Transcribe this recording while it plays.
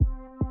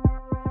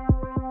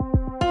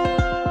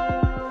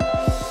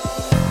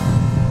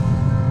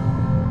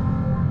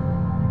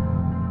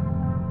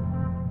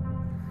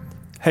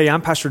Hey,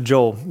 I'm Pastor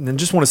Joel, and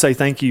just want to say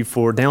thank you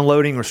for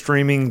downloading or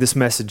streaming this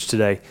message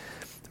today.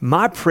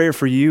 My prayer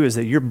for you is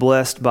that you're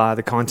blessed by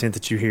the content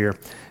that you hear.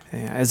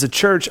 As a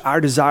church, our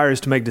desire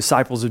is to make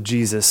disciples of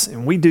Jesus,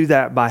 and we do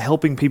that by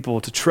helping people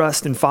to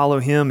trust and follow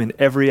Him in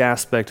every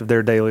aspect of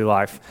their daily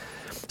life.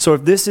 So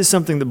if this is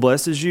something that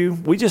blesses you,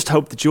 we just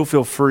hope that you'll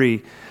feel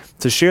free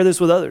to share this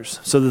with others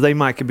so that they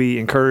might be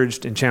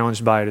encouraged and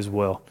challenged by it as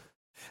well.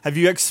 Have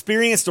you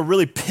experienced a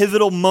really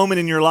pivotal moment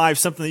in your life,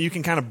 something that you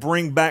can kind of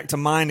bring back to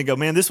mind and go,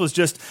 man, this was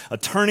just a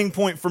turning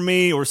point for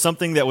me, or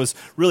something that was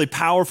really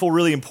powerful,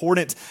 really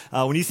important?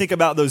 When you think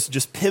about those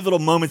just pivotal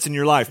moments in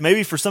your life,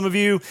 maybe for some of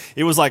you,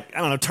 it was like, I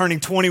don't know, turning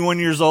 21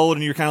 years old,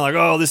 and you're kind of like,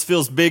 oh, this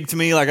feels big to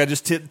me, like I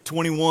just hit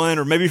 21.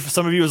 Or maybe for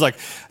some of you, it was like,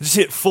 I just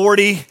hit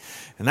 40.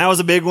 And that was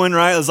a big one,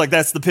 right? It was like,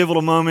 that's the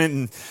pivotal moment.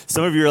 And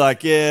some of you are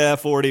like, yeah,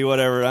 40,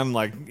 whatever. I'm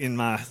like in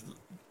my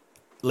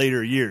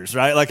later years,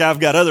 right? Like I've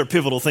got other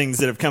pivotal things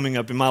that have coming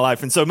up in my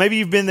life. And so maybe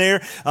you've been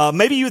there.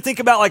 Maybe you think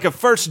about like a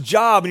first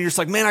job and you're just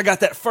like, man, I got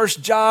that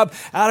first job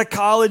out of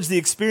college, the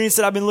experience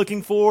that I've been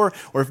looking for.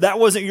 Or if that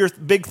wasn't your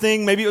big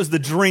thing, maybe it was the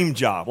dream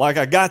job. Like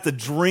I got the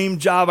dream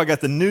job. I got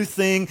the new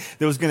thing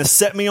that was going to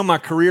set me on my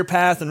career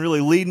path and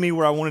really lead me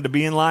where I wanted to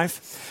be in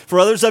life. For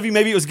others of you,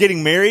 maybe it was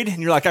getting married,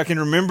 and you're like, I can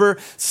remember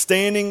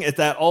standing at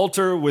that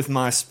altar with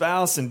my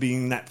spouse and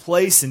being in that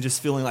place and just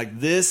feeling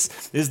like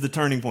this is the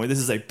turning point. This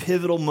is a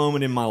pivotal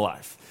moment in my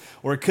life.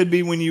 Or it could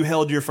be when you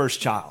held your first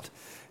child.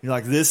 You're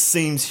like, this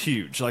seems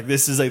huge. Like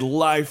this is a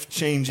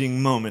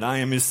life-changing moment. I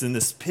am just in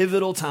this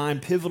pivotal time,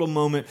 pivotal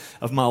moment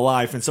of my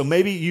life. And so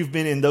maybe you've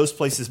been in those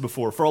places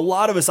before. For a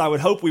lot of us, I would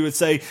hope we would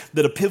say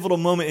that a pivotal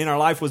moment in our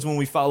life was when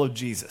we followed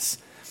Jesus.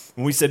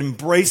 When we said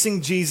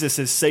embracing Jesus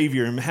as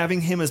Savior and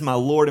having Him as my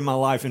Lord in my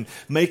life and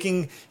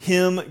making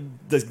Him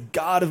the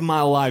God of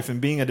my life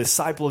and being a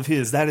disciple of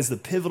His, that is the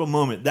pivotal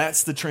moment.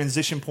 That's the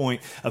transition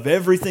point of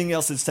everything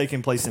else that's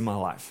taking place in my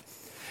life.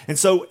 And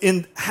so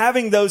in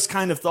having those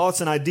kind of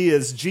thoughts and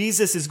ideas,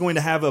 Jesus is going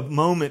to have a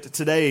moment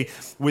today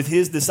with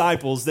His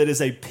disciples that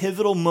is a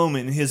pivotal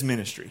moment in His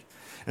ministry.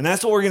 And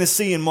that's what we're going to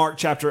see in Mark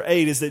chapter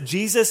 8, is that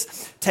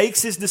Jesus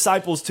takes His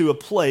disciples to a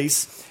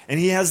place and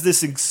He has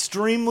this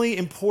extremely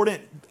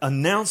important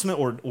announcement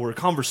or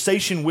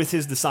conversation with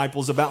His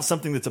disciples about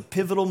something that's a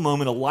pivotal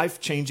moment, a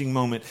life-changing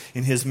moment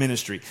in His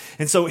ministry.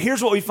 And so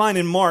here's what we find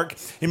in Mark.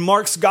 In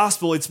Mark's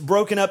gospel, it's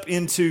broken up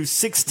into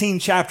 16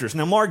 chapters.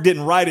 Now, Mark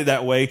didn't write it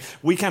that way.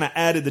 We kind of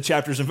added the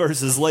chapters and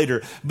verses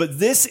later. But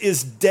this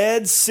is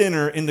dead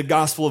center in the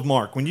gospel of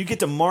Mark. When you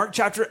get to Mark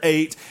chapter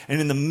 8 and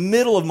in the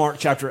middle of Mark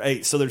chapter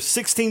 8, so there's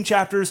 16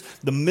 chapters,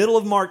 the middle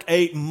of Mark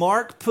 8,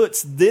 Mark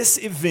puts this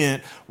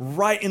event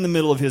right in the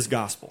middle of his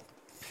gospel.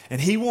 And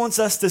he wants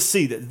us to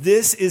see that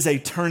this is a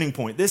turning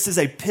point. This is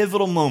a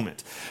pivotal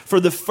moment. For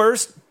the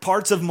first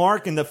parts of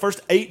Mark, in the first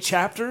 8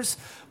 chapters,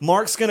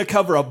 Mark's going to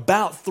cover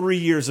about 3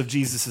 years of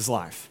Jesus'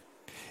 life.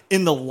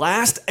 In the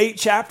last 8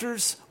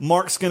 chapters,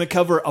 Mark's going to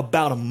cover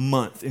about a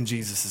month in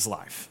Jesus'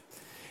 life.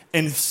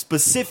 And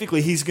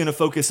specifically, he's going to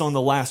focus on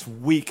the last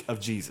week of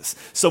Jesus.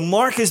 So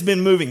Mark has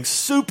been moving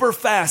super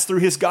fast through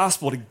his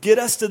gospel to get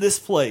us to this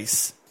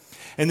place.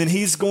 And then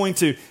he's going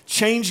to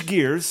change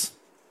gears,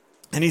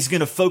 and he's going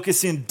to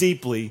focus in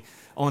deeply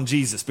on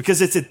Jesus.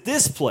 Because it's at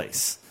this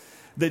place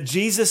that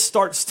Jesus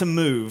starts to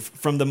move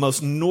from the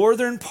most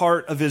northern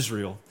part of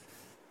Israel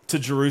to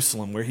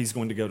Jerusalem, where he's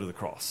going to go to the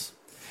cross.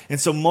 And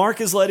so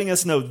Mark is letting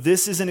us know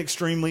this is an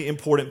extremely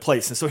important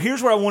place. And so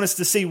here's where I want us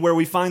to see where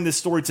we find this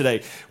story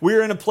today.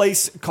 We're in a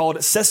place called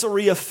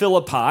Caesarea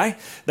Philippi.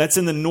 That's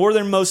in the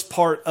northernmost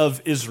part of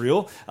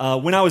Israel.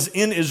 When I was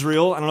in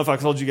Israel, I don't know if I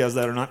told you guys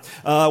that or not.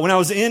 When I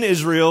was in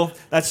Israel,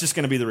 that's just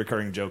going to be the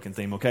recurring joke and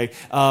theme, okay?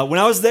 When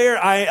I was there,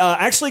 I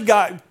actually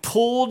got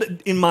pulled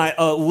in my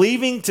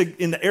leaving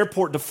in the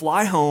airport to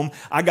fly home.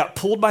 I got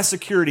pulled by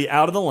security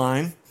out of the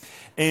line.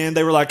 And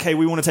they were like, hey,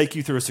 we want to take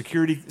you through a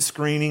security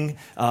screening.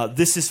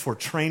 This is for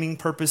training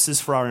purposes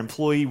for our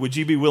employee. Would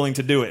you be willing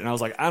to do it? And I was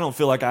like, I don't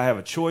feel like I have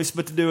a choice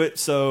but to do it,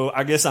 so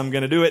I guess I'm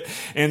going to do it.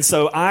 And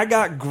so I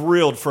got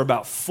grilled for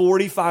about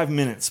 45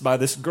 minutes by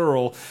this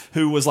girl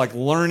who was like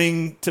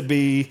learning to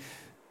be,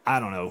 I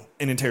don't know,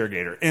 an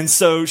interrogator. And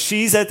so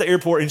she's at the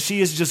airport and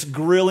she is just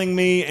grilling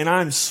me and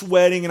I'm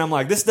sweating and I'm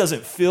like, this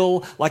doesn't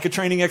feel like a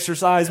training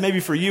exercise. Maybe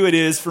for you it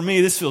is. For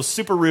me, this feels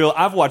super real.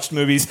 I've watched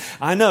movies.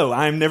 I know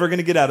I'm never going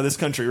to get out of this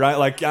country, right?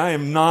 Like I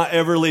am not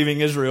ever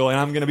leaving Israel and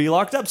I'm going to be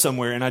locked up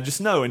somewhere. And I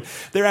just know. And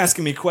they're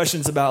asking me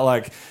questions about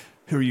like,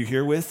 who are you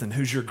here with and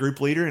who's your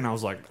group leader? And I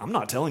was like, I'm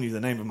not telling you the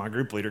name of my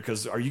group leader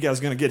because are you guys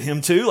going to get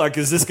him too? Like,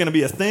 is this going to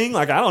be a thing?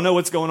 Like, I don't know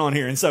what's going on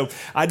here. And so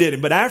I did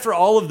it. But after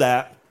all of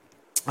that,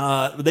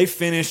 they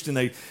finished and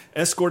they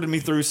escorted me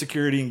through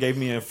security and gave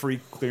me a free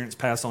clearance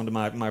pass onto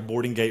my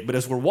boarding gate. But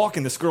as we're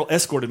walking, this girl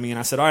escorted me and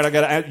I said, all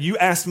right, you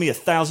asked me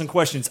 1,000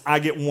 questions. I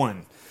get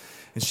one.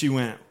 And she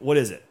went, what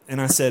is it?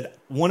 And I said,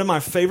 one of my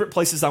favorite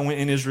places I went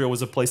in Israel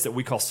was a place that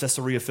we call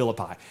Caesarea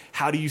Philippi.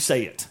 How do you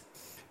say it?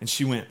 And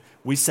she went,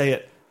 we say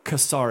it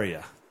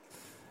Caesarea.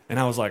 And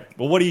I was like,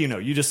 well, what do you know?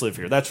 You just live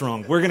here. That's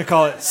wrong. We're going to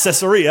call it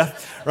Caesarea,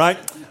 right?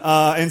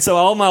 And so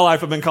all my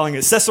life I've been calling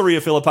it Caesarea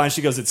Philippi. And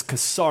she goes, it's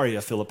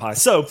Caesarea Philippi.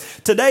 So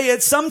today,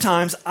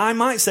 sometimes I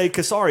might say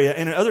Caesarea,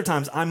 and at other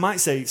times I might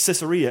say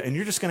Caesarea. And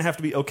you're just going to have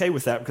to be okay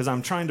with that because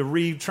I'm trying to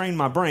retrain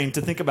my brain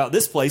to think about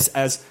this place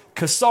as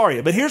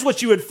Caesarea. But here's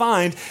what you would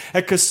find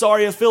at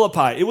Caesarea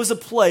Philippi. It was a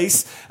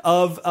place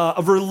of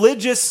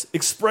religious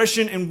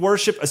expression and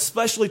worship,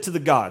 especially to the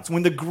gods.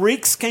 When the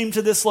Greeks came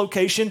to this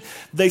location,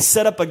 they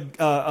set up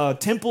a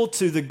temple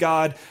to the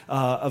god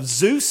of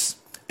Zeus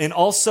and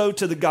also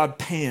to the god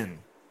Pan.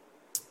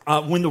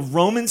 When the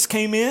Romans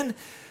came in,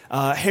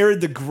 Herod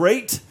the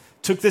Great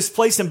took this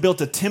place and built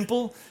a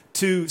temple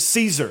to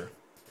Caesar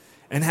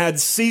and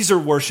had Caesar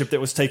worship that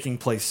was taking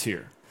place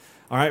here.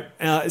 All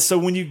right, so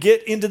when you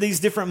get into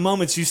these different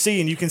moments, you see,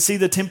 and you can see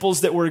the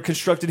temples that were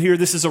constructed here.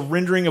 This is a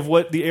rendering of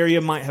what the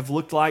area might have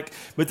looked like,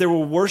 but there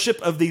were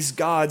worship of these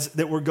gods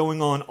that were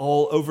going on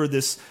all over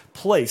this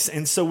place.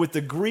 And so with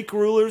the Greek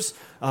rulers,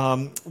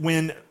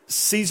 when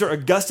Caesar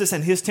Augustus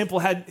and his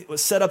temple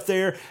was set up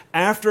there.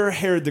 After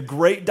Herod the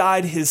Great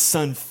died, his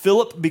son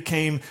Philip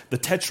became the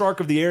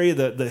tetrarch of the area,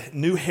 the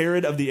new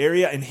Herod of the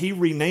area, and he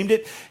renamed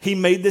it. He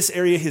made this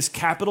area his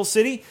capital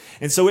city,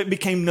 and so it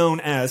became known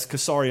as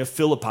Caesarea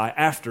Philippi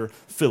after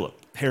Philip.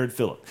 Herod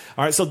Philip.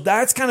 All right, so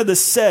that's kind of the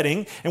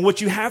setting, and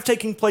what you have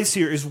taking place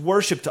here is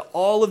worship to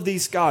all of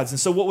these gods. And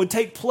so what would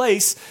take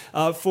place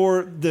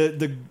for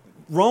the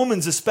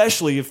Romans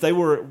especially, if they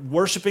were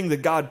worshiping the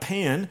god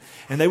Pan,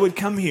 and they would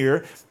come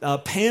here,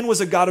 Pan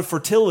was a god of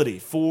fertility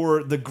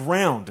for the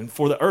ground and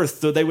for the earth,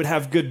 so they would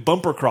have good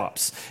bumper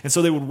crops. And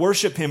so they would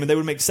worship him, and they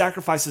would make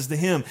sacrifices to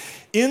him.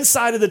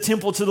 Inside of the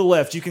temple to the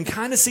left, you can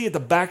kind of see at the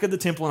back of the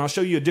temple, and I'll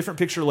show you a different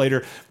picture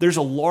later, there's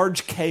a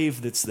large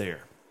cave that's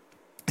there.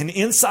 And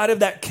inside of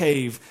that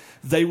cave,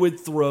 they would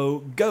throw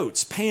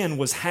goats. Pan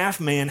was half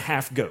man,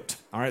 half goat.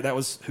 All right, that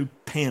was who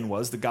Pan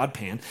was, the god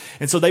Pan.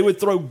 And so they would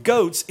throw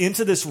goats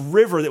into this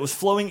river that was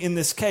flowing in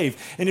this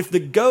cave. And if the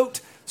goat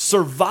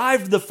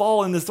survived the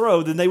fall and the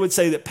throw, then they would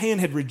say that Pan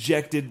had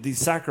rejected the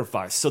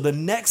sacrifice. So the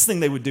next thing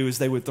they would do is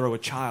they would throw a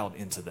child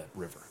into that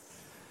river.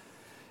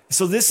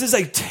 So this is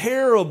a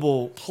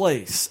terrible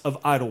place of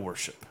idol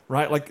worship,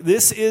 right? Like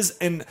this is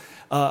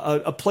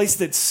a place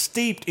that's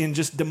steeped in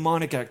just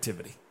demonic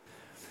activity.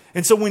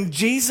 And so when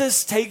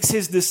Jesus takes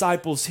his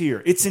disciples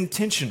here, it's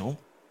intentional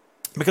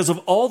because of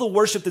all the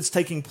worship that's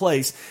taking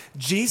place.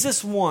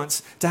 Jesus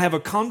wants to have a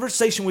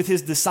conversation with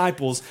his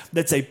disciples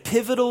that's a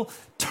pivotal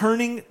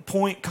turning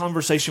point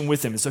conversation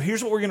with them. And so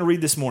here's what we're going to read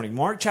this morning.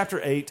 Mark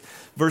chapter 8,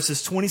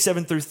 verses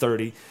 27 through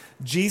 30.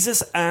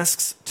 Jesus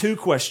asks two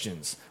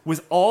questions.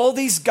 With all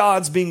these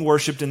gods being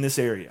worshiped in this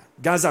area,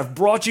 guys, I've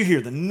brought you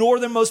here, the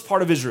northernmost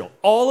part of Israel.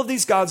 All of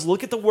these gods,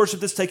 look at the worship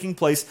that's taking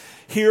place.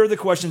 Here are the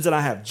questions that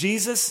I have.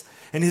 Jesus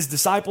and his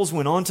disciples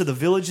went on to the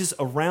villages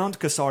around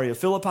Caesarea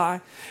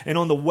Philippi, and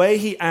on the way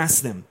he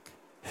asked them,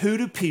 "Who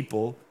do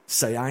people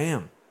say I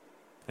am?"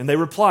 And they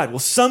replied, "Well,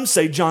 some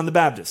say John the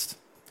Baptist,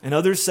 and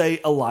others say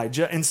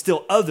Elijah, and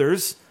still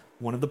others,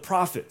 one of the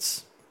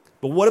prophets.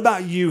 But what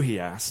about you?" he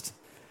asked.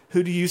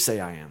 "Who do you say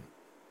I am?"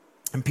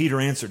 And Peter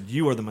answered,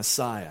 "You are the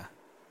Messiah."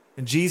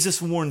 And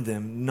Jesus warned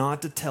them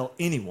not to tell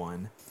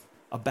anyone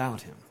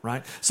about him,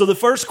 right? So the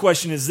first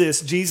question is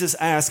this. Jesus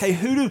asked, hey,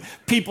 who do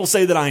people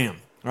say that I am?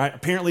 Right?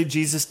 Apparently,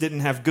 Jesus didn't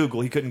have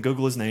Google. He couldn't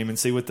Google his name and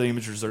see what the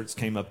image results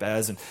came up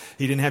as. And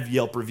he didn't have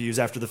Yelp reviews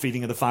after the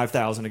feeding of the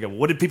 5,000 to go, well,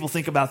 what did people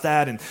think about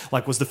that? And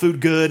like, was the food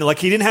good? And like,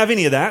 he didn't have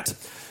any of that.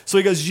 So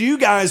he goes, you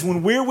guys,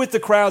 when we're with the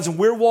crowds and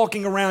we're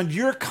walking around,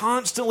 you're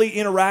constantly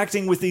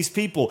interacting with these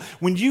people.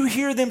 When you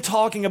hear them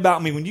talking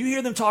about me, when you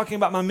hear them talking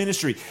about my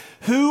ministry,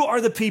 who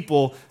are the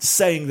people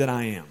saying that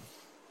I am?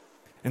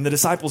 And the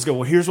disciples go,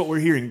 well, here's what we're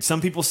hearing. Some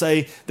people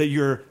say that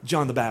you're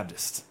John the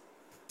Baptist.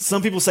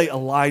 Some people say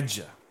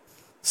Elijah.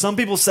 Some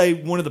people say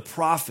one of the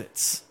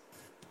prophets.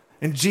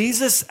 And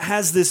Jesus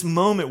has this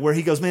moment where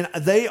he goes, man,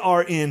 they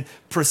are in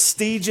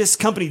prestigious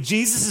company.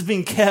 Jesus is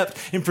being kept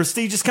in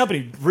prestigious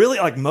company. Really?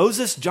 Like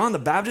Moses, John the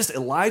Baptist,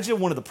 Elijah,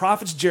 one of the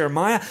prophets,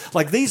 Jeremiah.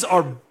 Like these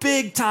are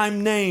big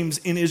time names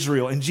in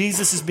Israel. And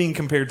Jesus is being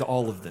compared to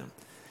all of them.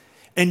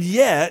 And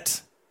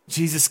yet,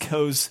 Jesus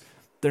goes,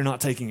 they're not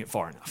taking it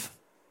far enough.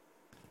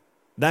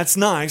 That's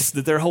nice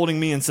that they're holding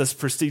me in such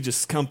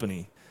prestigious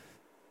company.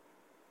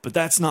 But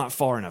that's not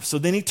far enough. So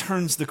then he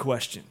turns the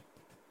question.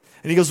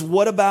 And he goes,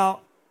 what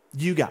about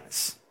you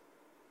guys?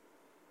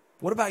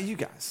 What about you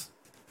guys?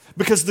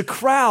 Because the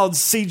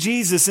crowds see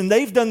Jesus and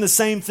they've done the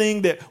same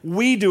thing that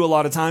we do a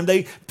lot of time.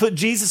 They put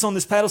Jesus on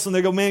this pedestal and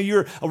they go, man,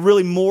 you're a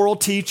really moral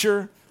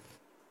teacher.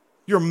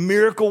 You're a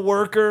miracle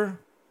worker.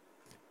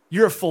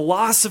 You're a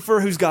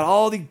philosopher who's got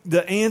all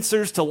the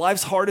answers to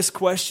life's hardest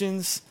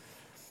questions.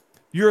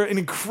 You're an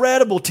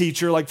incredible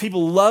teacher. Like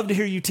people love to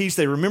hear you teach.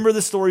 They remember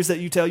the stories that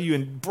you tell. You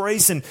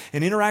embrace and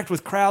interact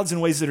with crowds in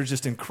ways that are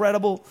just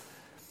incredible.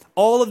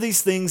 All of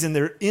these things, and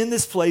they're in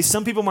this place.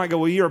 Some people might go,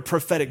 well, you're a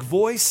prophetic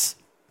voice.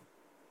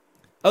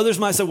 Others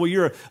might say, well,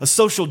 you're a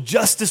social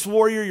justice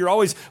warrior. You're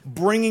always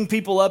bringing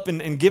people up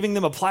and giving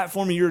them a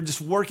platform, and you're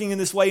just working in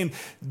this way. And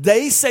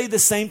they say the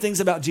same things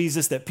about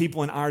Jesus that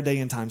people in our day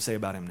and time say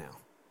about him now.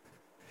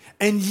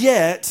 And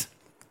yet,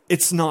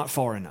 it's not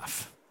far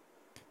enough.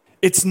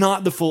 It's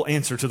not the full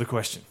answer to the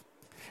question.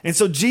 And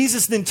so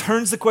Jesus then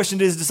turns the question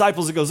to his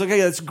disciples and goes,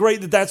 okay, that's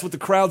great that that's what the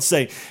crowds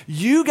say.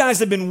 You guys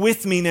have been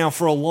with me now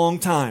for a long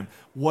time.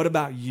 What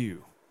about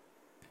you?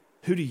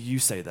 Who do you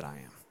say that I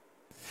am?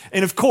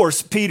 And of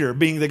course, Peter,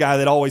 being the guy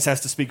that always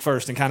has to speak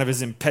first and kind of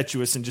is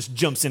impetuous and just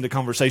jumps into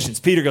conversations,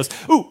 Peter goes,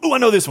 ooh, I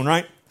know this one,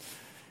 right?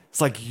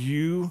 It's like,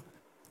 you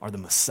are the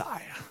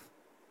Messiah.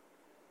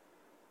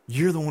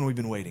 You're the one we've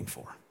been waiting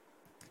for.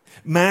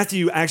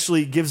 Matthew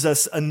actually gives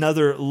us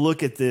another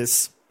look at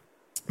this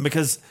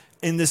because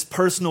in this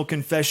personal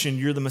confession,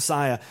 you're the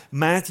Messiah,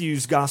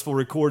 Matthew's gospel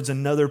records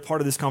another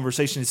part of this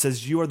conversation. It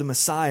says, you are the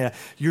Messiah.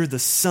 You're the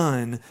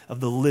Son of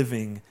the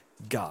living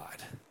God.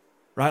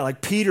 Right?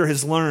 Like Peter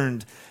has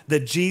learned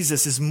that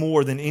Jesus is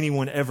more than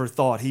anyone ever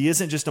thought. He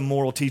isn't just a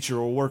moral teacher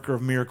or a worker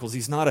of miracles.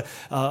 He's not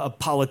a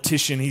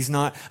politician. He's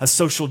not a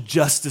social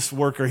justice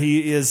worker.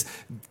 He is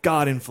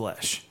God in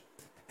flesh.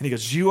 And he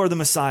goes, you are the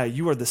Messiah.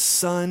 You are the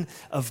Son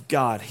of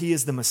God. He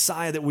is the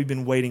Messiah that we've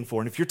been waiting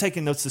for. And if you're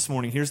taking notes this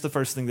morning, here's the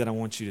first thing that I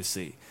want you to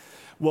see.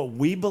 What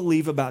we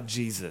believe about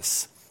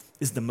Jesus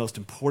is the most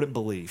important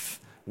belief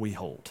we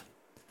hold.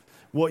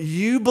 What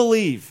you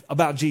believe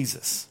about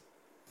Jesus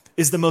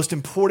is the most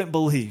important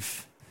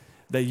belief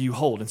that you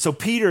hold. And so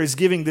Peter is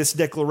giving this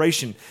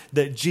declaration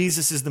that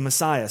Jesus is the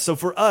Messiah. So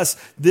for us,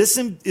 this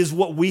is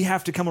what we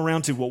have to come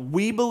around to. What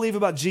we believe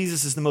about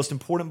Jesus is the most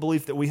important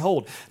belief that we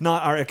hold.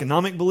 Not our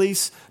economic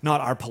beliefs,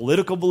 not our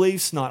political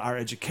beliefs, not our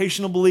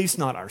educational beliefs,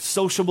 not our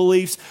social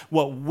beliefs.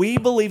 What we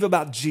believe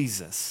about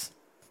Jesus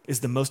is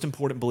the most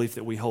important belief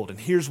that we hold. And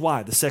here's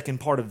why, the second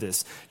part of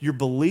this. Your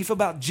belief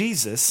about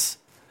Jesus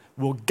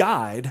will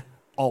guide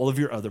all of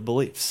your other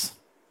beliefs.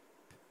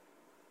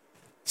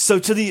 So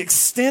to the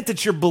extent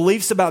that your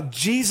beliefs about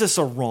Jesus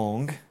are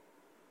wrong,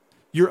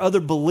 your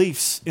other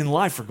beliefs in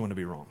life are going to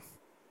be wrong.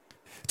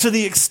 To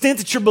the extent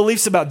that your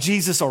beliefs about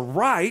Jesus are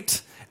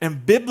right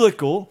and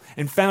biblical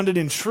and founded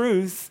in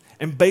truth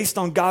and based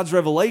on God's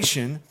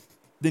revelation,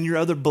 then your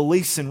other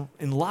beliefs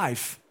in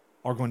life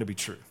are going to be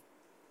true.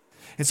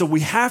 And so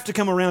we have to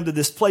come around to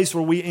this place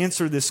where we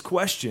answer this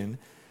question,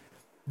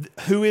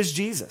 who is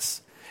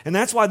Jesus? And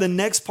that's why the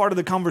next part of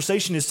the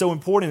conversation is so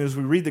important as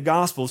we read the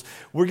Gospels.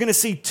 We're going to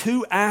see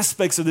two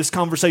aspects of this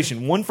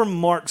conversation. One from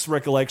Mark's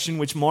recollection,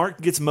 which Mark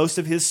gets most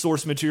of his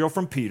source material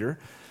from Peter,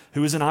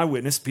 who is an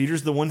eyewitness.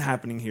 Peter's the one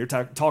happening here,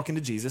 talking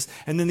to Jesus.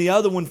 And then the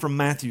other one from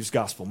Matthew's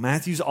Gospel.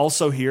 Matthew's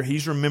also here.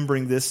 He's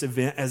remembering this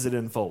event as it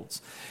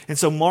unfolds. And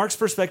so Mark's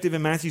perspective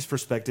and Matthew's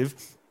perspective,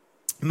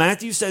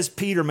 Matthew says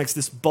Peter makes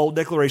this bold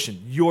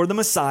declaration, you're the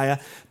Messiah,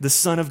 the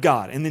Son of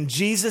God. And then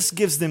Jesus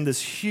gives them this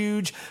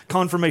huge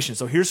confirmation.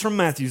 So here's from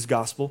Matthew's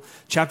Gospel,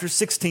 chapter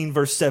 16,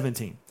 verse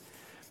 17.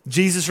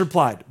 Jesus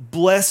replied,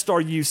 blessed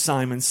are you,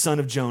 Simon, son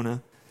of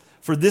Jonah,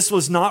 for this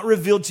was not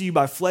revealed to you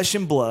by flesh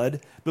and blood,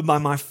 but by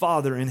my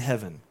Father in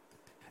heaven.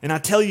 And I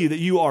tell you that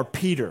you are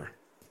Peter,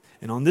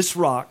 and on this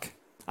rock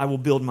I will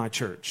build my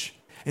church,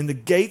 and the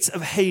gates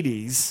of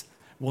Hades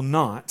will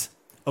not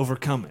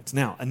overcome it.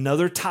 Now,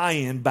 another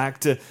tie-in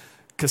back to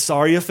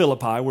Caesarea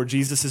Philippi, where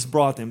Jesus has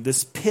brought them,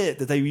 this pit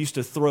that they used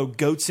to throw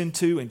goats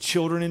into and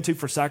children into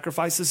for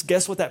sacrifices.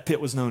 Guess what that pit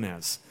was known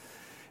as?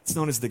 It's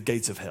known as the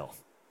gates of hell.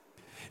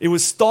 It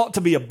was thought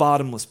to be a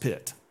bottomless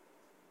pit.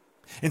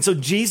 And so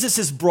Jesus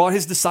has brought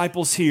his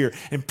disciples here,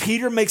 and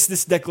Peter makes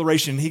this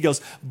declaration. He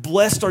goes,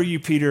 blessed are you,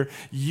 Peter.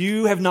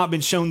 You have not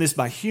been shown this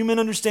by human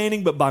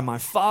understanding, but by my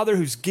Father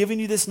who's given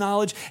you this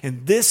knowledge.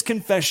 And this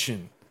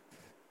confession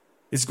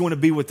is going to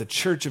be what the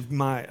church of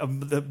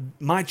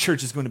my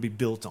church is going to be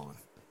built on.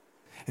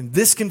 And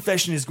this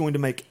confession is going to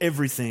make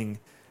everything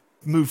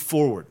move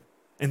forward,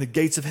 and the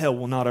gates of hell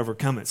will not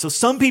overcome it. So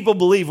some people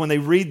believe when they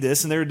read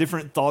this, and there are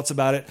different thoughts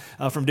about it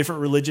from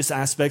different religious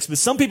aspects, but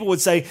some people would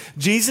say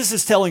Jesus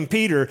is telling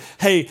Peter,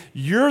 hey,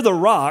 you're the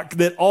rock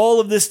that all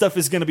of this stuff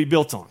is going to be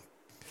built on.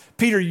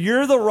 Peter,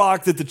 you're the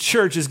rock that the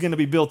church is going to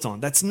be built on.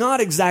 That's not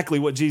exactly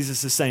what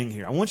Jesus is saying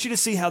here. I want you to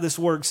see how this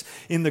works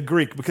in the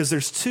Greek, because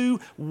there's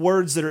two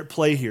words that are at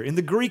play here. In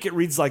the Greek, it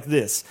reads like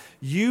this.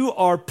 You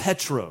are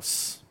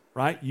Petros,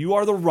 right? You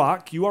are the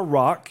rock, you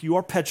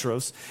are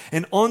Petros.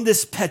 And on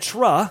this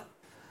Petra,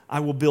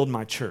 I will build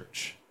my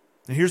church.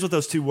 And here's what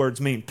those two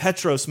words mean.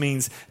 Petros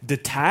means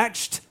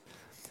detached,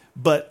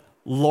 but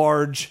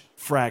large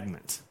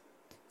fragment.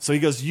 So he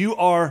goes, you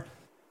are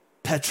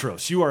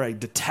Petros. You are a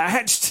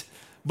detached,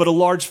 but a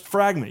large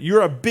fragment. You're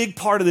a big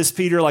part of this,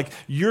 Peter. Like,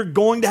 you're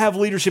going to have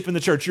leadership in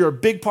the church. You're a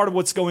big part of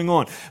what's going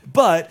on.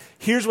 But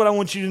here's what I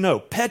want you to know.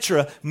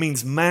 Petra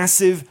means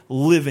massive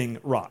living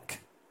rock.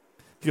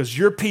 He goes,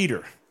 you're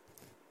Peter,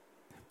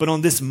 but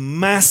on this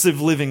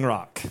massive living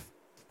rock,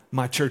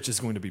 my church is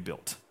going to be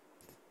built.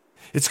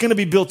 It's going to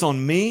be built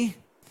on me,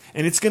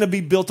 and it's going to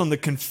be built on the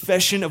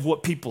confession of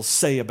what people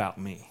say about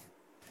me.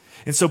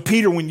 And so,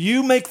 Peter, when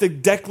you make the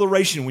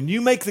declaration, when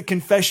you make the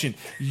confession,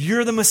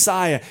 you're the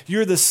Messiah,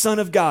 you're the Son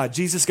of God,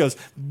 Jesus goes,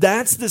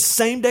 that's the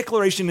same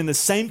declaration and the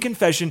same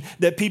confession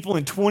that people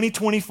in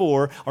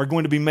 2024 are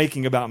going to be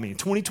making about me. In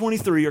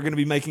 2023 are going to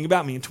be making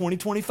about me. In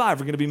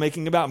 2025 are going to be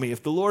making about me.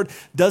 If the Lord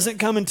doesn't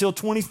come until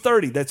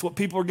 2030, that's what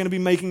people are going to be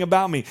making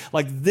about me.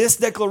 Like this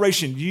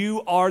declaration,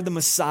 you are the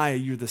Messiah,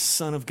 you're the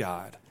Son of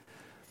God.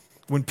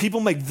 When people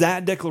make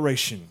that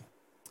declaration,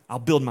 I'll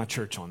build my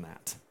church on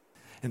that.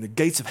 And the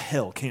gates of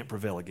hell can't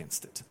prevail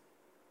against it.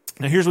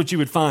 Now, here's what you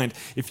would find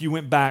if you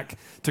went back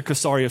to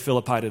Caesarea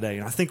Philippi today.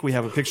 And I think we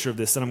have a picture of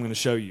this that I'm going to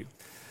show you.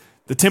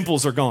 The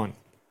temples are gone.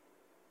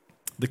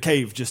 The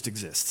cave just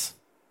exists.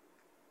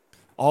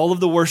 All of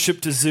the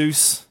worship to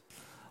Zeus,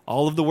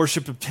 all of the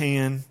worship of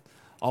Pan,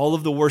 all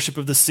of the worship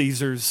of the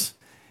Caesars,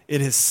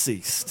 it has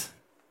ceased.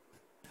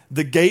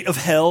 The gate of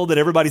hell that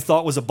everybody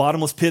thought was a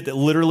bottomless pit that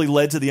literally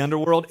led to the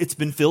underworld, it's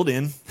been filled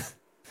in.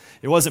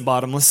 It wasn't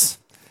bottomless.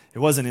 It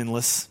wasn't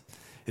endless.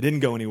 It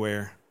didn't go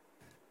anywhere.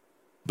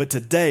 But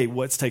today,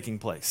 what's taking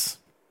place?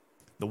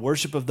 The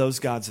worship of those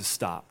gods has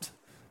stopped,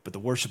 but the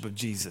worship of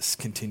Jesus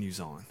continues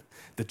on.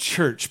 The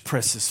church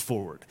presses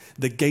forward.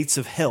 The gates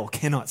of hell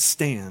cannot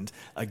stand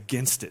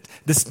against it.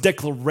 This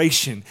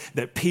declaration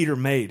that Peter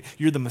made,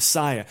 you're the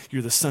Messiah,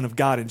 you're the Son of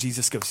God, and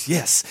Jesus goes,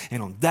 yes.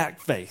 And on that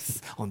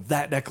faith, on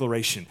that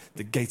declaration,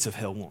 the gates of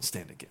hell won't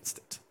stand against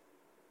it.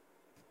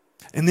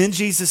 And then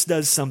Jesus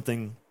does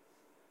something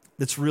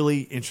that's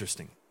really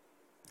interesting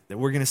that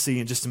we're going to see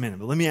in just a minute.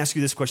 But let me ask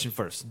you this question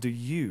first. Do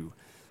you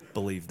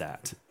believe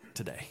that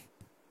today?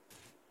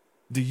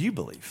 Do you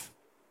believe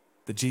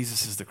that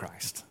Jesus is the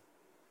Christ?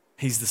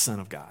 He's the Son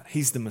of God.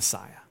 He's the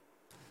Messiah.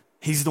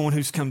 He's the one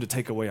who's come to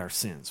take away our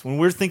sins. When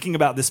we're thinking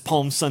about this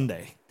Palm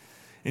Sunday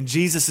and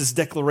Jesus'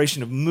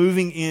 declaration of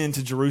moving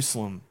into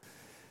Jerusalem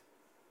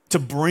to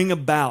bring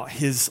about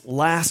his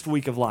last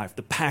week of life,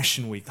 the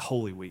Passion Week, the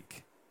Holy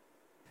Week,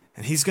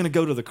 and he's going to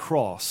go to the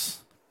cross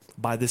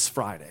by this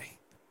Friday.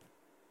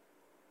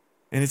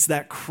 And it's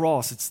that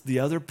cross, it's the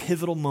other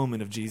pivotal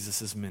moment of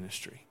Jesus'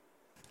 ministry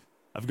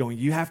of going,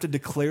 you have to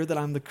declare that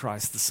I'm the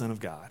Christ, the Son of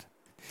God.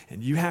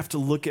 And you have to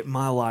look at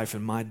my life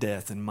and my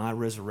death and my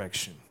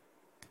resurrection.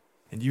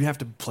 And you have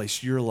to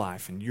place your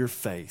life and your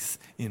faith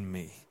in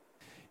me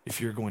if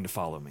you're going to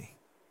follow me.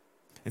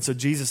 And so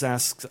Jesus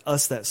asks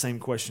us that same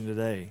question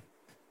today.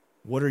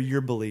 What are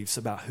your beliefs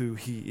about who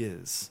he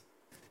is?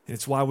 And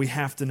it's why we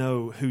have to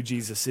know who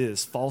Jesus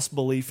is. False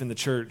belief in the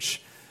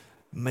church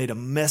made a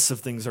mess of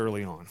things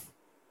early on.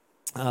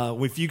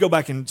 If you go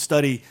back and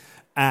study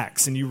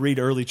Acts and you read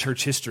early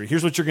church history,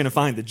 here's what you're going to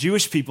find. The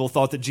Jewish people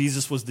thought that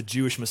Jesus was the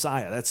Jewish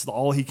Messiah. That's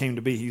all he came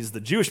to be. He's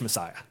the Jewish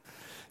Messiah.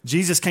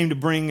 Jesus came to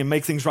bring and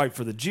make things right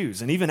for the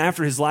Jews. And even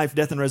after his life,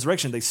 death, and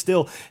resurrection, they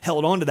still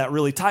held on to that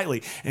really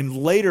tightly. And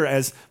later,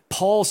 as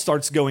Paul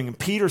starts going and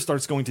Peter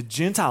starts going to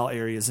Gentile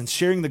areas and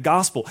sharing the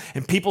gospel,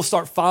 and people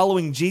start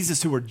following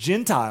Jesus who are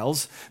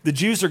Gentiles, the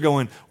Jews are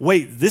going,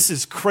 wait, this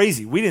is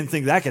crazy. We didn't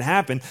think that could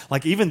happen.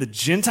 Like even the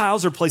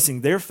Gentiles are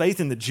placing their faith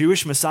in the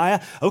Jewish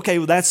Messiah. Okay,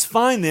 well, that's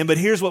fine then, but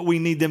here's what we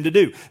need them to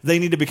do. They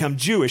need to become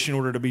Jewish in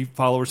order to be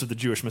followers of the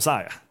Jewish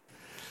Messiah.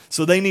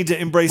 So they need to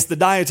embrace the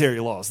dietary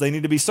laws. They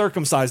need to be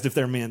circumcised if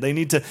they're men. They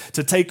need to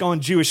take on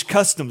Jewish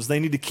customs. They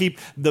need to keep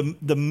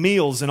the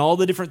meals and all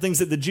the different things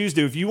that the Jews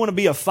do. If you want to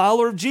be a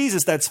follower of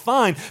Jesus, that's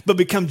fine, but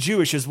become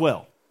Jewish as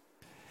well.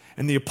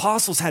 And the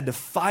apostles had to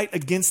fight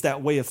against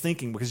that way of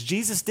thinking because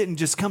Jesus didn't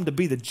just come to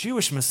be the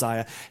Jewish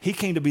Messiah. He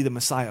came to be the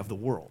Messiah of the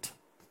world.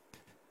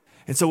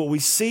 And so what we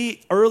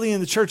see early in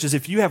the church is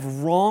if you have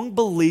wrong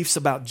beliefs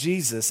about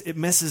Jesus, it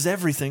messes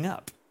everything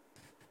up.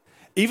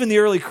 Even the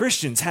early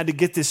Christians had to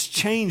get this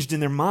changed in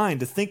their mind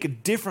to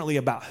think differently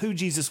about who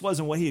Jesus was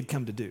and what he had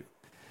come to do.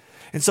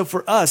 And so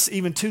for us,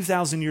 even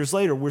 2,000 years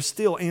later, we're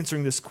still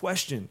answering this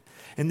question.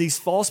 And these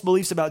false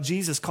beliefs about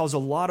Jesus cause a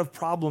lot of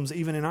problems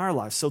even in our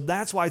lives. So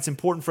that's why it's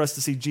important for us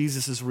to see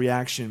Jesus'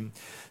 reaction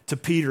to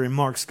Peter in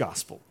Mark's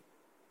gospel.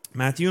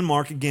 Matthew and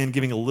Mark, again,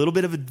 giving a little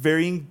bit of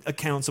varying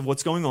accounts of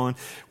what's going on.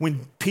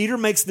 When Peter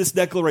makes this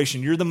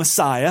declaration, you're the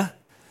Messiah,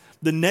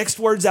 the next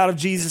words out of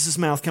Jesus'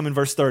 mouth come in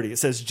verse 30. It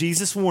says,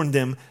 Jesus warned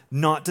them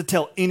not to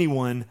tell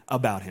anyone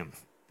about him.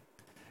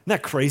 Isn't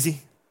that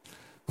crazy?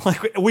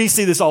 Like we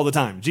see this all the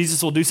time.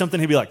 Jesus will do something,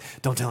 he'll be like,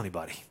 don't tell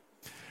anybody.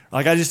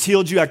 Like I just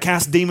healed you, I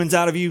cast demons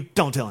out of you,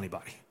 don't tell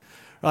anybody.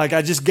 Like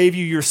I just gave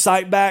you your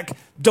sight back,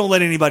 don't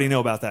let anybody know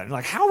about that. And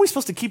like, how are we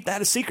supposed to keep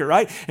that a secret,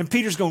 right? And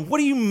Peter's going, what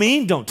do you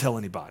mean don't tell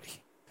anybody?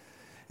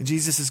 And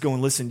Jesus is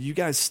going, listen, you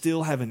guys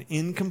still have an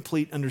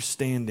incomplete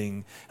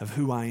understanding of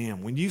who I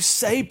am. When you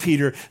say,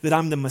 Peter, that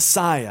I'm the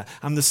Messiah,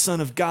 I'm the Son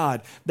of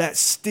God, that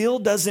still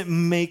doesn't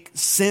make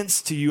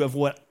sense to you of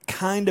what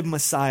kind of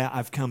Messiah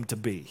I've come to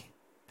be.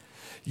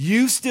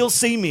 You still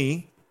see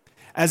me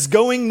as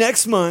going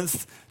next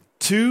month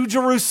to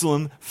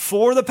Jerusalem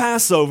for the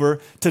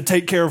Passover to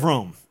take care of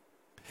Rome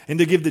and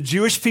to give the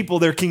Jewish people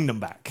their kingdom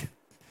back.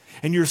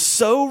 And you're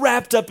so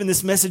wrapped up in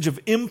this message of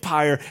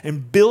empire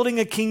and building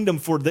a kingdom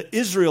for the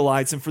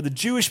Israelites and for the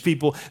Jewish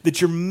people that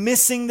you're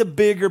missing the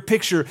bigger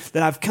picture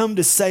that I've come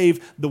to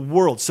save the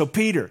world. So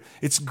Peter,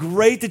 it's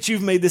great that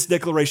you've made this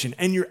declaration,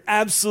 and you're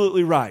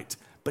absolutely right,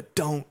 but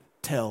don't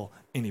tell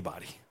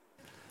anybody.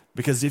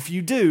 Because if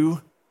you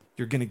do,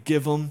 you're going to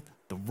give them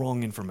the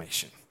wrong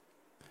information,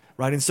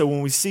 right? And so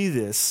when we see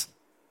this,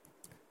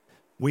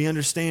 we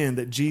understand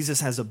that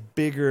Jesus has a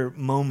bigger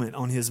moment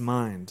on his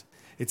mind.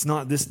 It's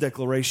not this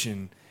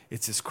declaration,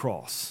 it's his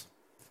cross.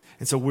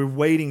 And so we're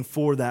waiting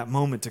for that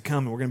moment to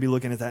come, and we're going to be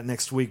looking at that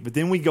next week. But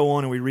then we go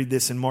on and we read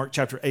this in Mark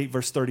chapter 8,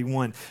 verse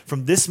 31.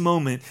 From this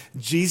moment,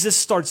 Jesus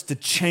starts to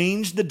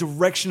change the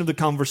direction of the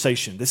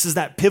conversation. This is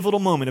that pivotal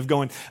moment of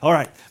going, all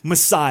right,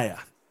 Messiah,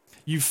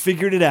 you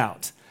figured it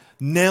out.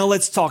 Now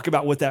let's talk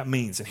about what that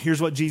means. And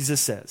here's what Jesus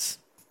says.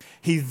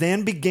 He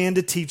then began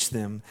to teach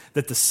them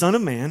that the Son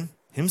of Man,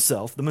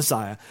 himself, the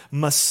Messiah,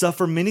 must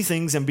suffer many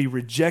things and be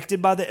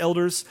rejected by the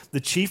elders, the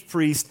chief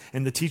priests,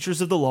 and the teachers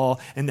of the law,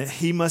 and that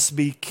he must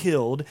be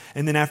killed,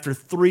 and then after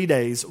 3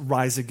 days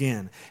rise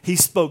again. He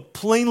spoke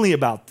plainly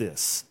about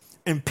this,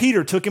 and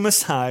Peter took him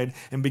aside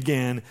and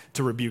began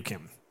to rebuke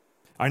him.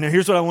 All right, now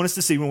here's what I want us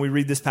to see when we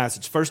read this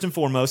passage. First and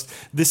foremost,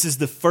 this is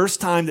the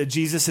first time that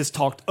Jesus has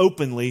talked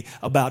openly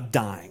about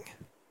dying.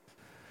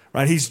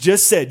 Right? He's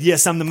just said,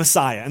 yes, I'm the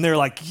Messiah. And they're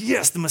like,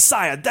 yes, the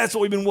Messiah. That's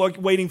what we've been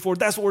waiting for.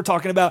 That's what we're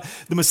talking about.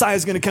 The Messiah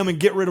is going to come and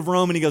get rid of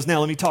Rome. And he goes, now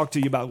let me talk to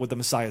you about what the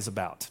Messiah is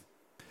about.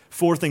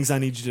 4 things I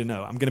need you to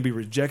know. I'm going to be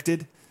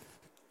rejected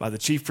by the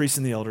chief priests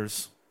and the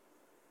elders.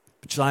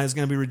 The Messiah is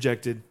going to be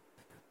rejected.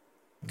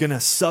 I'm going to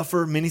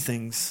suffer many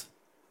things.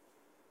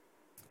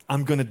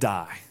 I'm going to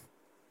die.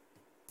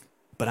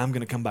 But I'm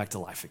going to come back to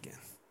life again.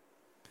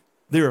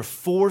 There are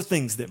 4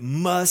 things that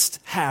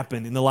must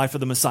happen in the life of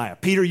the Messiah.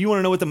 Peter, you want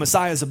to know what the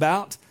Messiah is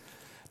about?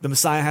 The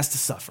Messiah has to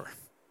suffer.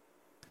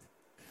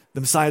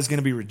 The Messiah is going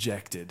to be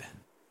rejected.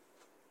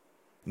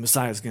 The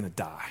Messiah is going to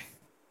die.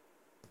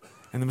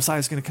 And the Messiah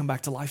is going to come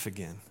back to life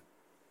again.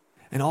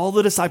 And all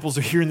the disciples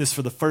are hearing this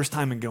for the first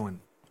time and going,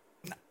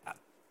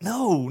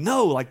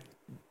 no, like,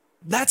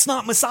 that's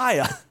not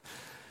Messiah.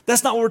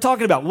 That's not what we're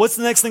talking about. What's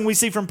the next thing we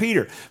see from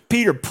Peter?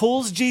 Peter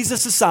pulls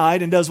Jesus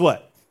aside and does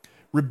what?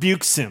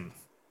 Rebukes him.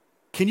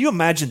 Can you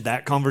imagine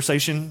that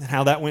conversation,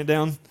 how that went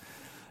down?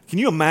 Can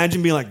you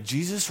imagine being like,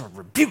 Jesus, I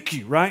rebuke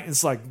you, right?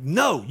 It's like,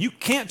 no, you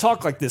can't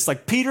talk like this.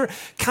 Like Peter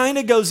kind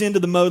of goes into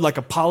the mode like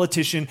a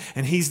politician,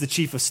 and he's the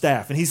chief of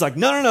staff. And he's like,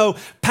 no,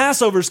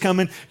 Passover's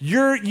coming.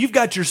 You've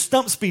got your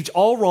stump speech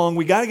all wrong.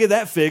 We got to get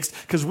that fixed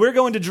because we're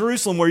going to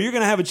Jerusalem where you're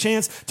going to have a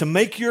chance to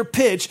make your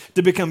pitch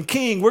to become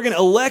king. We're going to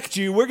elect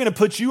you. We're going to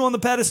put you on the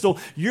pedestal.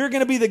 You're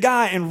going to be the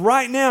guy. And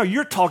right now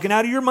you're talking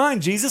out of your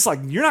mind, Jesus. Like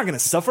you're not going to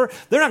suffer.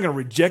 They're not going to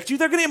reject you.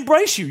 They're going to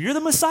embrace you. You're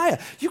the Messiah.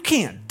 You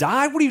can't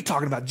die. What are you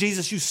talking about?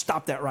 Jesus, you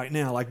stop that right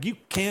now. Like you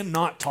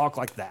cannot talk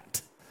like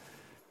that.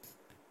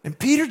 And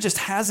Peter just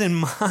has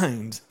in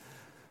mind,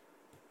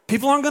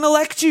 people aren't going to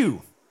elect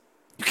you.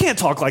 You can't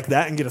talk like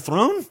that and get a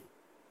throne.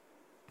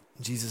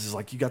 Jesus is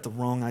like, you got the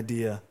wrong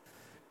idea.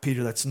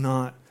 Peter, that's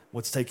not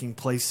what's taking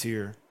place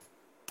here.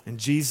 And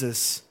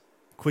Jesus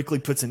quickly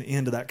puts an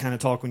end to that kind of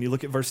talk. When you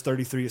look at verse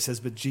 33, it says,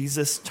 but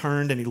Jesus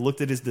turned and he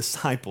looked at his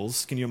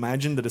disciples. Can you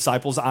imagine the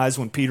disciples' eyes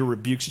when Peter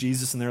rebukes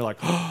Jesus and they're like,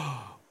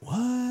 oh,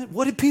 what?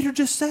 What did Peter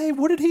just say?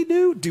 What did he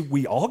do? Do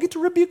we all get to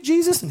rebuke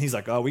Jesus? And he's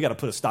like, oh, we got to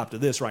put a stop to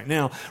this right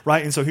now,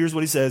 right? And so here's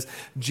what he says.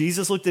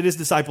 Jesus looked at his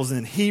disciples and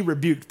then he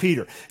rebuked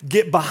Peter.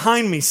 Get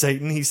behind me,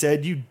 Satan, he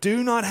said. You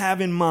do not have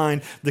in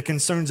mind the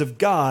concerns of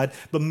God,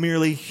 but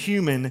merely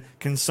human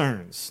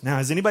concerns. Now,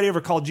 has anybody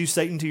ever called you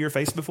Satan to your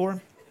face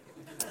before?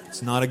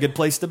 It's not a good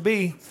place to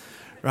be,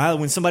 right?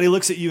 When somebody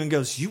looks at you and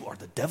goes, you are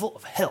the devil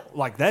of hell.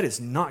 Like that is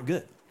not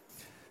good.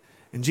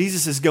 And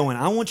Jesus is going,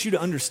 I want you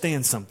to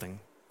understand something.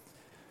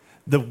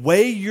 The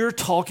way you're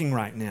talking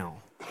right now,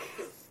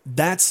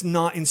 that's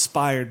not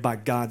inspired by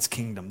God's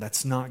kingdom.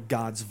 That's not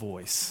God's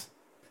voice.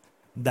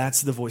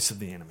 That's the voice of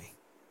the enemy.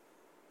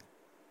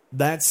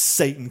 That's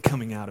Satan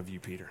coming out of you,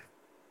 Peter.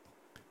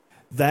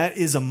 That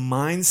is a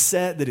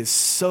mindset that is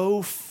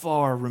so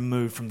far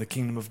removed from the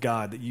kingdom of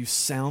God that you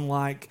sound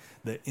like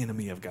the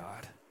enemy of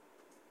God.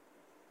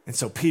 And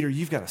so, Peter,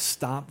 you've got to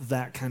stop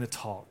that kind of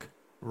talk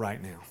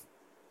right now.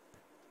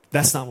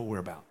 That's not what we're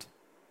about.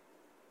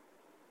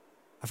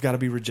 I've got to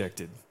be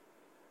rejected.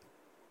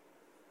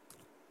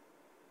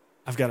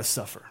 I've got to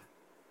suffer.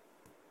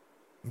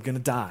 I'm going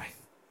to die,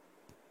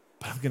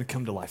 but I'm going to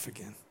come to life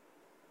again.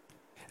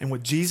 And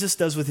what Jesus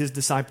does with his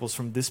disciples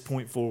from this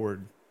point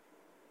forward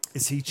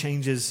is he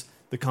changes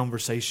the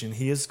conversation.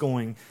 He is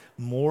going,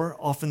 more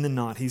often than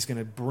not, he's going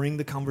to bring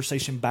the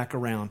conversation back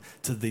around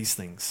to these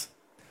things.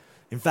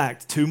 In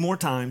fact, 2 more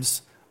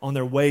times on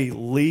their way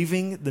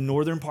leaving the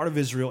northern part of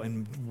Israel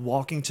and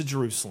walking to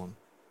Jerusalem,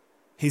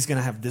 he's going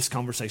to have this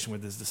conversation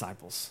with his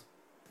disciples.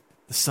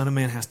 The Son of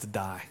Man has to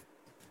die,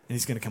 and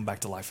he's going to come back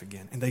to life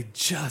again. And they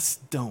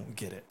just don't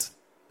get it.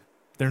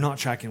 They're not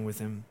tracking with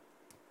him.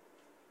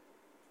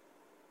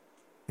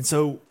 And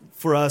so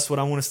for us, what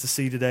I want us to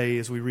see today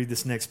as we read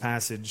this next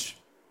passage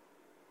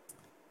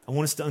I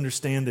want us to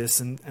understand this,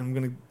 and I'm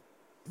going to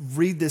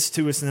read this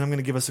to us, and then I'm going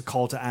to give us a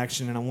call to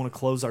action, and I want to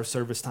close our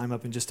service time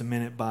up in just a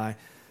minute by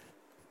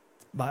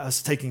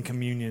us taking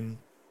communion.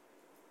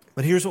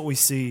 But here's what we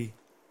see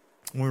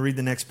when we read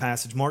the next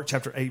passage, Mark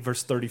chapter 8,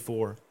 verse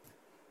 34.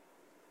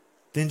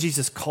 Then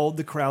Jesus called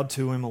the crowd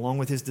to him along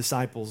with his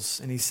disciples,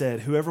 and he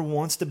said, "Whoever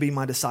wants to be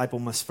my disciple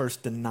must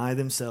first deny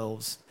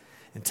themselves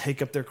and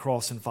take up their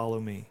cross and follow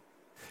me.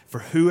 For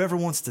whoever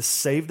wants to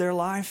save their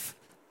life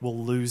will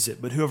lose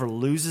it, but whoever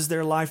loses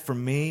their life for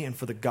me and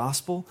for the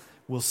gospel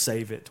will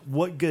save it.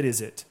 What good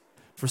is it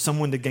for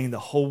someone to gain the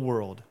whole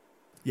world,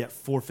 yet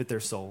forfeit their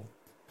soul?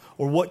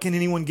 Or what can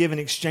anyone give in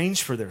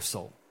exchange for their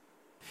soul?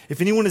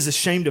 If anyone is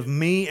ashamed of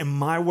me and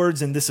my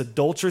words in this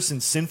adulterous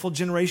and sinful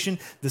generation,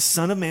 the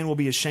Son of Man will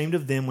be ashamed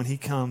of them when he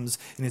comes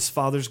in his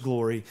Father's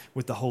glory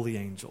with the holy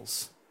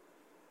angels."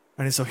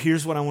 And so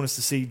here's what I want us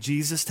to see.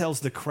 Jesus tells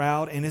the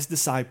crowd and his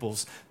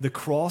disciples, the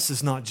cross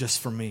is not just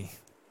for me.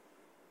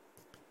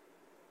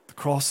 The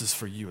cross is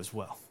for you as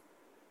well.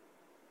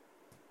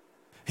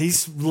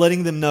 He's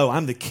letting them know,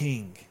 I'm the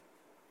king.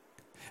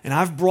 And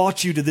I've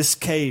brought you to this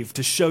cave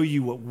to show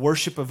you what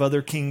worship of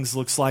other kings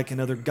looks like and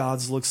other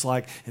gods looks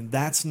like. And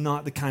that's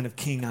not the kind of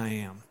king I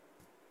am.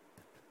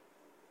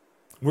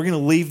 We're going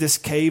to leave this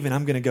cave and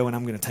I'm going to go and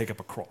I'm going to take up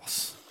a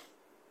cross.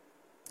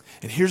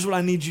 And here's what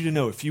I need you to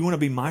know. If you want to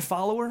be my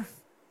follower,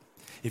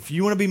 if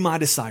you want to be my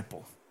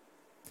disciple,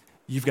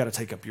 you've got to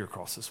take up your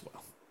cross as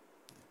well.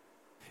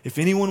 If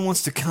anyone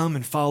wants to come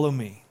and follow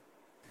me,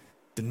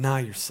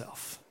 deny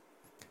yourself,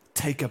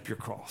 take up your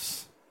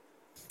cross,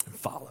 and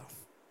follow.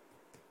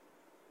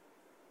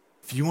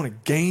 If you want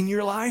to gain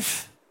your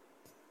life,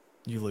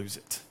 you lose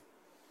it.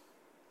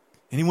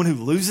 Anyone who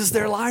loses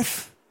their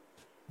life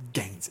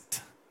gains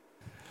it.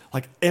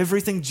 Like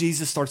everything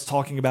Jesus starts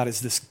talking about is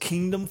this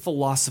kingdom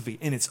philosophy,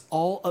 and it's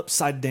all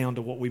upside down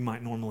to what we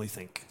might normally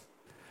think.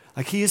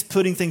 Like he is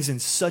putting things in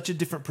such a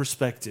different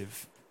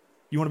perspective.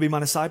 You want to be my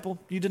disciple?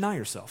 You deny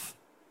yourself.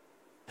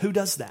 Who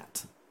does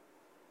that?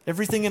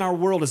 Everything in our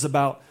world is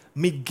about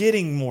me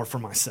getting more for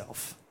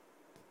myself.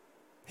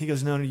 He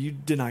goes, no, you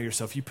deny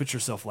yourself. You put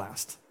yourself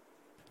last.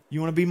 You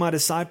want to be my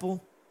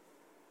disciple?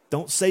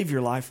 Don't save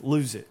your life,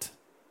 lose it.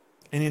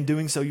 And in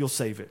doing so, you'll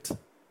save it.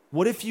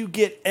 What if you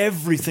get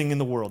everything in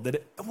the world?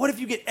 What if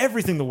you get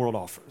everything the world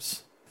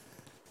offers,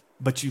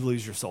 but you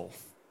lose your soul?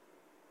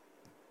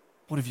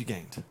 What have you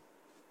gained?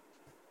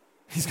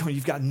 He's going,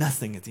 you've got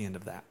nothing at the end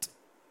of that.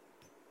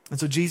 And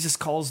so Jesus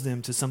calls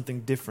them to something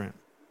different.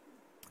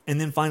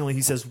 And then finally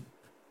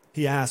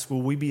he asks,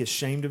 will we be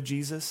ashamed of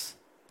Jesus?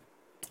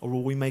 Or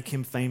will we make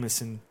him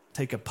famous and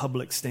take a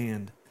public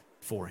stand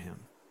for him?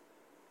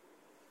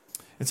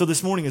 And so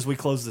this morning as we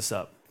close this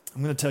up,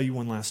 I'm going to tell you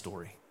one last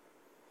story.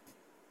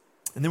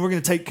 And then we're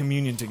going to take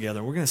communion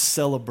together. We're going to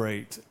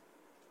celebrate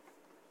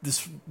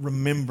this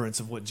remembrance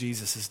of what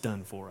Jesus has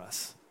done for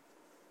us.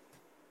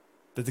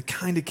 That the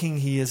kind of king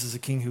he is a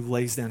king who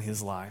lays down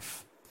his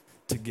life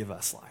to give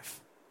us life.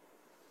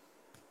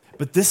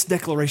 But this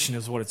declaration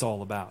is what it's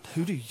all about.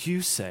 Who do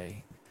you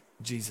say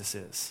Jesus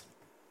is?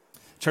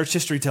 Church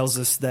history tells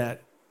us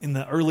that in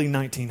the early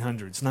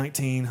 1900s,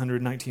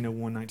 1900,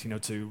 1901,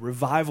 1902,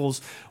 revivals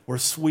were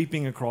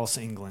sweeping across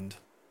England.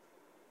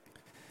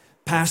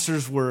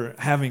 Pastors were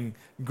having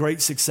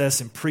great success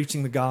in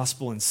preaching the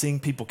gospel and seeing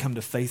people come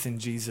to faith in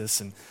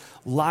Jesus, and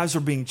lives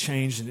were being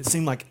changed, and it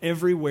seemed like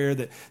everywhere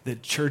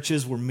that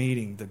churches were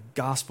meeting, the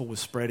gospel was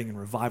spreading and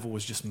revival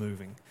was just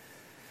moving.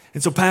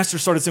 And so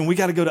pastors started saying, we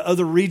got to go to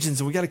other regions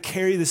and we got to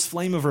carry this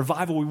flame of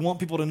revival. We want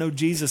people to know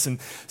Jesus.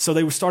 And so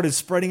they started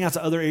spreading out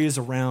to other areas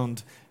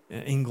around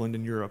England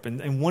and Europe.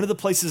 And one of the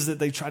places that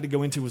they tried to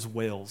go into was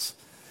Wales.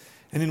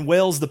 And in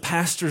Wales, the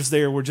pastors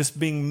there were just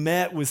being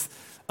met with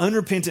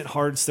unrepentant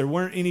hearts. There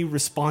weren't any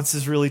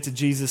responses really to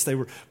Jesus. They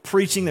were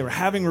preaching, they were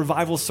having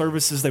revival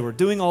services, they were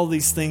doing all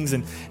these things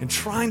and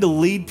trying to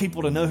lead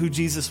people to know who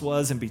Jesus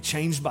was and be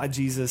changed by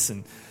Jesus,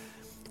 and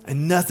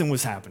nothing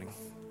was happening.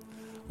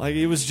 Like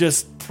it was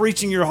just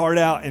preaching your heart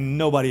out and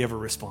nobody ever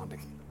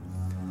responding.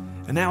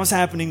 And that was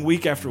happening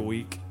week after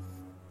week.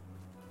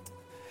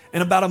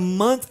 And about a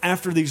month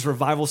after these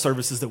revival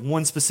services that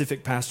one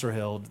specific pastor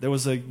held, there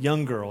was a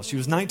young girl. She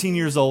was 19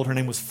 years old. Her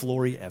name was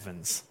Flory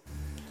Evans.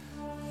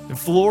 And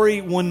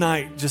Flory one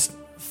night just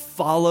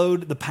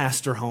followed the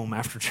pastor home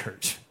after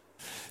church.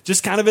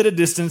 Just kind of at a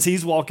distance.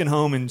 He's walking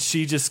home and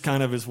she just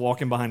kind of is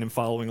walking behind him,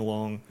 following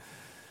along.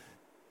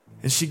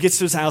 And she gets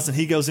to his house and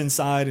he goes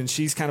inside and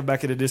she's kind of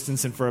back at a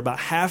distance. And for about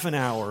half an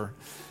hour,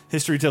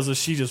 history tells us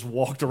she just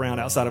walked around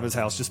outside of his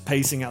house, just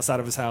pacing outside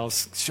of his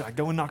house. Should I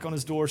go and knock on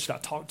his door? Should I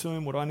talk to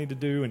him? What do I need to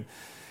do?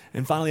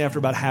 And finally, after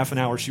about half an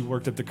hour, she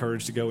worked up the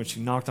courage to go and she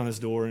knocked on his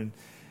door and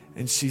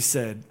she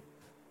said,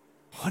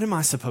 what am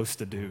I supposed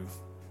to do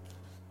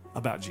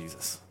about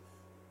Jesus?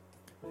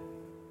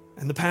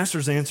 And the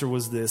pastor's answer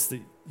was this,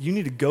 that you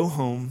need to go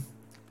home,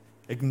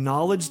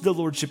 acknowledge the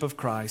lordship of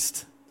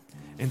Christ,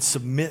 and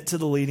submit to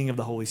the leading of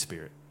the Holy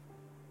Spirit.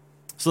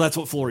 So that's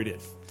what Flory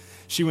did.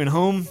 She went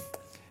home,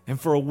 and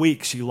for a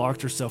week, she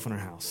locked herself in her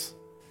house.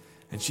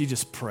 And she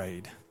just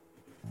prayed.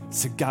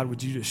 Said, God,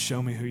 would you just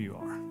show me who you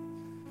are?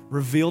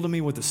 reveal to me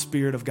what the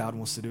Spirit of God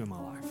wants to do in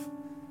my life.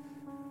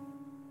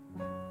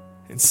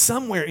 And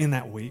somewhere in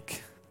that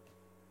week,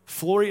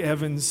 Flory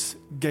Evans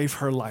gave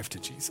her life to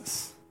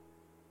Jesus.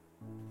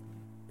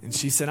 And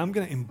she said, I'm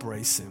going to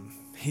embrace him.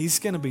 He's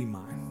going to be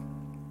mine.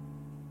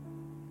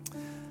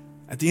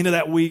 At the end of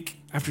that week,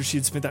 after she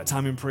had spent that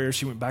time in prayer,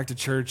 she went back to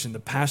church, and the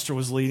pastor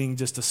was leading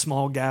just a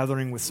small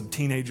gathering with some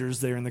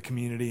teenagers there in the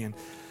community. And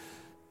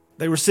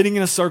they were sitting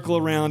in a circle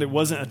around. It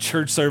wasn't a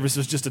church service. It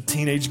was just a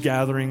teenage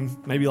gathering,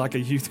 maybe like a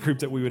youth group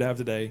that we would have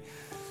today.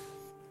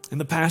 And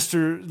the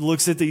pastor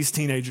looks at these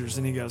teenagers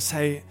and he goes,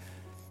 hey,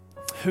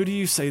 who do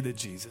you say that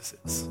Jesus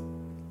is?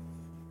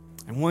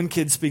 And one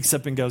kid speaks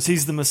up and goes,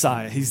 he's the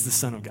Messiah. He's the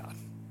Son of God.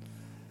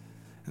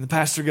 And the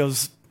pastor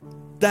goes,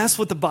 that's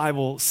what the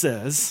Bible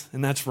says,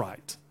 and that's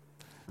right.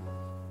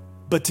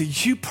 But to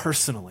you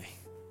personally,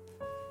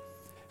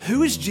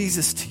 who is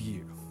Jesus to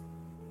you?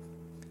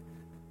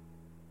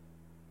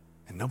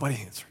 And nobody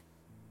answered.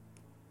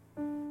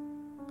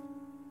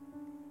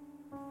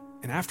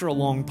 And after a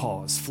long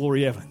pause,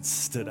 Flory Evans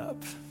stood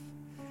up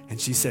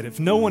and she said, if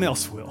no one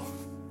else will,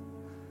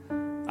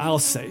 I'll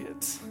say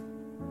it.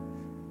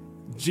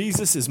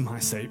 Jesus is my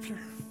Savior,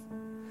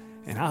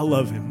 and I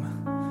love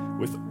him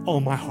with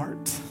all my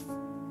heart.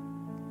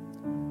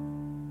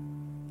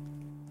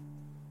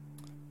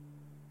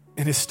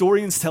 And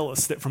historians tell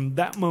us that from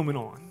that moment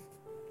on,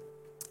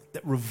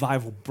 that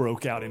revival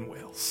broke out in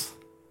Wales.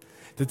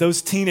 That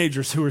those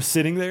teenagers who were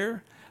sitting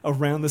there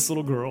around this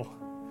little girl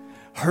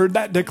heard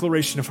that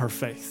declaration of her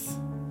faith.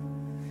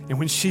 And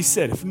when she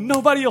said, if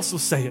nobody else will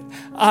say it,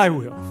 I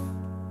will.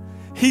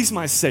 He's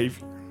my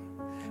Savior,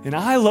 and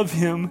I love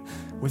him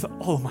with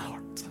all of my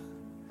heart.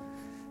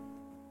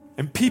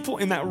 And people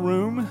in that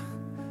room,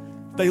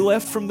 they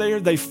left from there,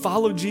 they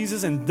followed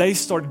Jesus, and they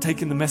started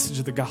taking the message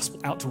of the gospel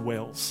out to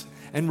Wales.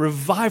 And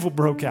revival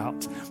broke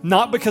out,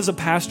 not because a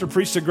pastor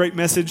preached a great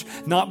message,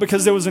 not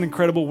because there was an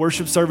incredible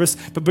worship service,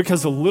 but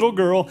because a little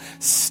girl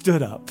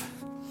stood up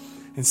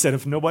and said,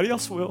 if nobody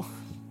else will,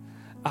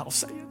 I'll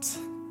say it.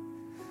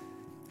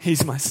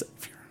 He's my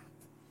Savior,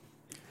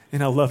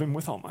 and I love him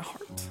with all my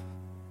heart.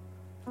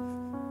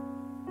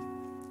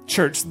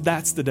 Church,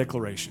 that's the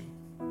declaration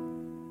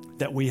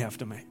that we have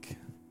to make.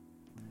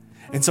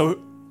 And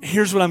so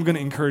here's what I'm going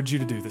to encourage you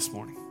to do this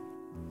morning.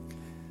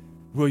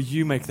 Will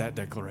you make that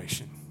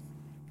declaration?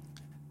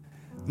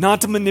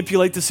 Not to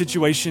manipulate the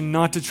situation,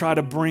 not to try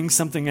to bring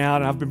something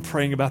out. And I've been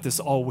praying about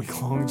this all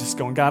week long, just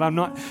going, God, I'm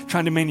not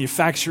trying to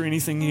manufacture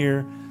anything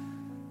here.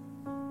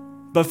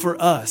 But for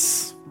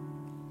us,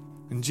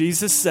 and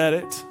Jesus said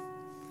it,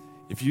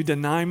 if you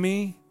deny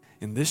me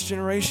in this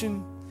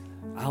generation,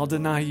 I'll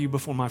deny you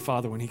before my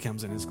Father when he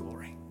comes in his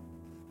glory.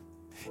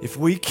 If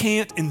we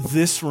can't in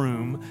this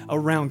room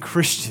around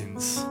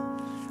Christians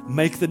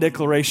make the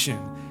declaration,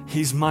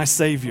 he's my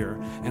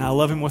Savior and I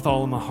love him with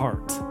all of my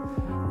heart,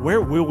 where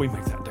will we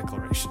make that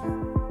declaration?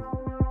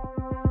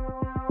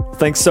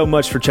 Thanks so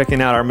much for checking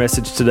out our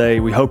message today.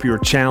 We hope you were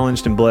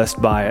challenged and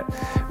blessed by it.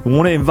 We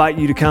want to invite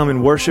you to come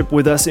and worship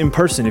with us in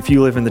person if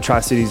you live in the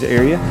Tri-Cities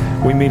area.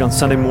 We meet on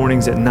Sunday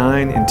mornings at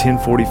 9 and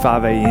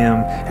 10:45 a.m.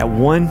 at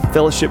One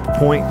Fellowship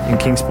Point in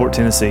Kingsport,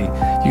 Tennessee.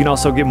 You can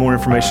also get more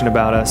information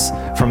about us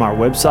from our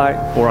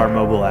website or our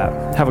mobile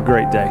app. Have a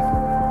great day.